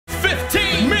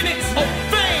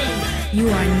You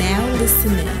are now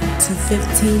listening to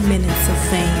 15 Minutes of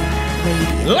Fame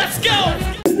Radio. Let's go!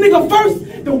 This nigga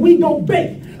first, then we gon'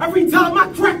 bake. Every time I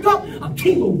crack up, a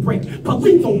kilo break.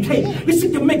 Police okay, this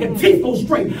shit can make a teeth go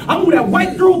straight. I move that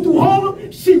white girl through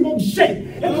Harlem, she won't shake.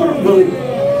 It could've really...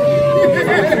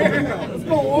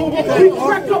 We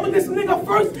crack up with this nigga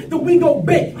first, then we gon'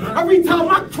 bake. Every time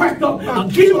I crack up, a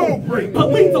kilo break.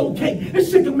 Police okay,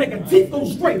 this shit can make a teeth go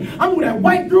straight. I move that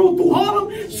white girl through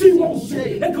Harlem, she won't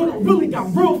shake. It could've really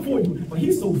got real for you, but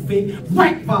he's so fake.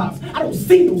 Rack vibes, I don't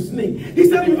see no snake. He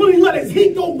said he really let his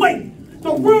heat go wait.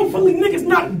 The real Philly niggas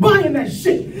not buying that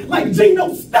shit like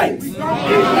Gino Steaks.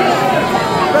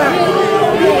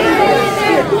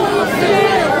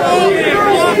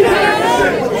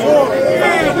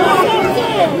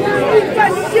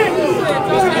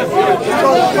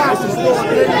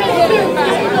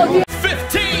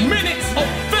 15 minutes of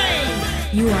fame.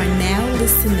 You are now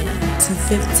listening to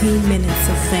 15 Minutes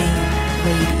of Fame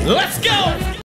Radio. Let's go!